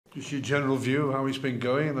Just your general view of how it's been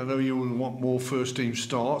going, and I know you will want more first team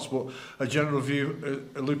starts, but a general view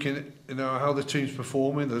looking at how the team's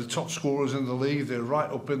performing. They're the top scorers in the league. They're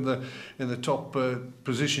right up in the top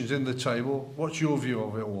positions in the table. What's your view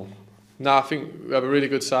of it all? No, I think we have a really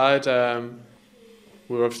good side.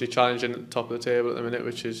 We're obviously challenging at the top of the table at the minute,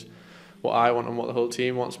 which is what I want and what the whole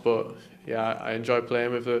team wants. But yeah, I enjoy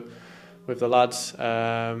playing with the lads.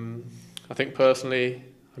 I think personally,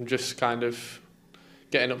 I'm just kind of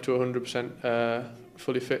getting up to 100%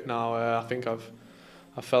 fully fit now. I think I've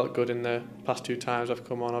felt good in the past 2 times I've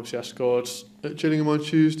come on. Obviously I scored at Gillingham on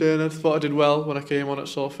Tuesday and I thought I did well when I came on at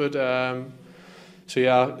Salford. So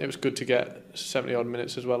yeah, it was good to get 70 odd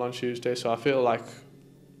minutes as well on Tuesday. So I feel like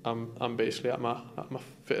I'm basically at my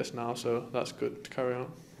fittest now, so that's good to carry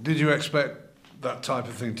on. Did you expect that type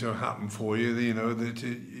of thing to happen for you? You know, that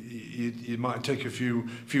you might take a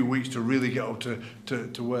few weeks to really get up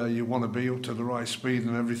to where you want to be, up to the right speed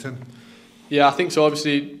and everything. Yeah, I think so.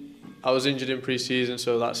 Obviously, I was injured in pre-season,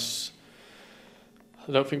 so that's.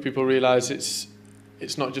 I don't think people realise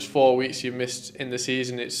it's not just 4 weeks you've missed in the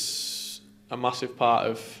season. It's a massive part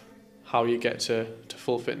of how you get to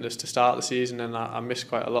full fitness to start the season, and I missed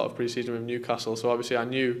quite a lot of pre-season with Newcastle. So obviously, I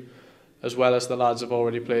knew, as well as the lads have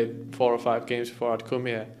already played 4 or 5 games before I'd come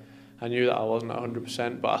here, I knew that I wasn't at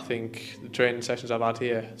 100%, but I think the training sessions I've had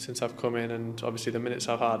here since I've come in, and obviously the minutes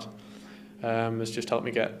I've had, has just helped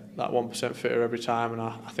me get that 1% fitter every time, and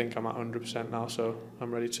I think I'm at 100% now, so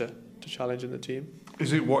I'm ready to challenge in the team.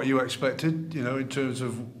 Is it what you expected, in terms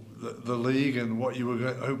of the league and what you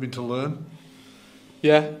were hoping to learn?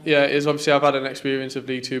 Yeah, it is. Obviously I've had an experience of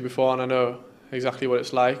League 2 before, and I know exactly what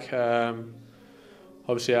it's like.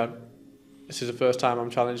 Obviously this is the first time I'm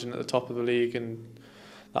challenging at the top of the league, and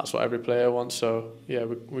that's what every player wants. So yeah,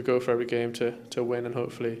 we go for every game to win, and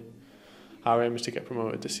hopefully our aim is to get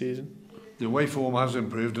promoted this season. The away form has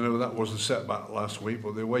improved. I know that was a setback last week,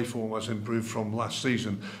 but the away form has improved from last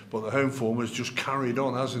season. But the home form has just carried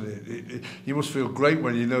on, hasn't it? You must feel great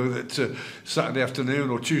when you know that Saturday afternoon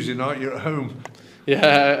or Tuesday night you're at home.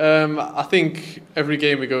 Yeah, I think every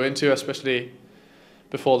game we go into, especially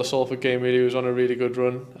before the Salford game, really was on a really good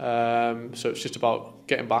run. So it's just about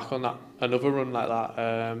getting back on another run like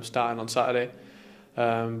that, starting on Saturday.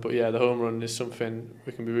 But yeah, the home run is something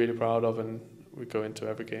we can be really proud of, and we go into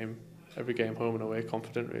every game home and away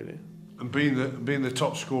confident, really. And being the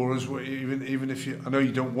top scorers, even if I know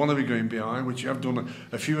you don't want to be going behind, which you have done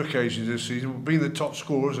a few occasions this season, but being the top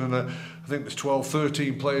scorers, and I think there's 12,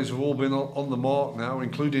 13 players have all been on the mark now,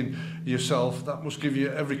 including yourself. That must give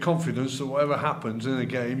you every confidence that whatever happens in a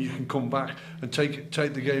game, you can come back and take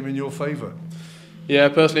the game in your favour. Yeah,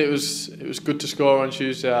 personally, it was good to score on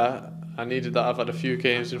Tuesday. I needed that. I've had a few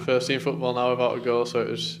games in first team football now without a goal, so it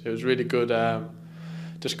was really good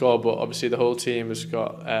to score. But obviously, the whole team has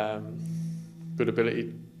got good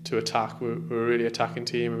ability to attack. We're a really attacking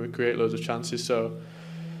team, and we create loads of chances. So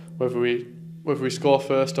whether we score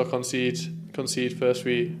first or concede first,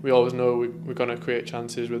 we always know we're going to create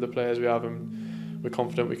chances with the players we have, and we're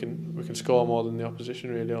confident we can score more than the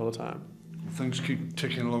opposition really all the time. Things keep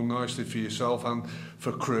ticking along nicely for yourself and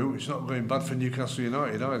for Crewe. It's not going bad for Newcastle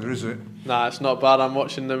United either, is it? Nah, it's not bad. I'm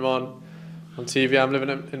watching them on TV. I'm living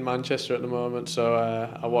in Manchester at the moment, so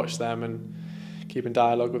I watch them and keep in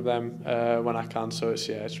dialogue with them when I can. So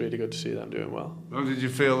it's really good to see them doing well. How did you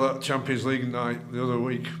feel that Champions League night the other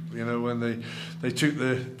week? When they took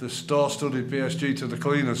the star-studded PSG to the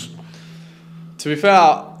cleaners. To be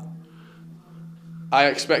fair,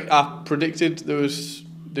 I predicted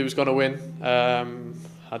they was going to win.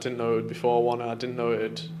 I didn't know it would be 4-1. I didn't know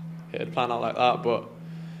it had planned out like that. But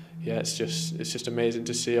yeah, it's just amazing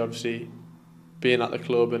to see. Obviously, being at the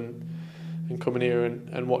club and coming here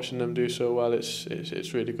and watching them do so well,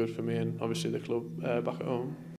 it's really good for me and obviously the club back at home.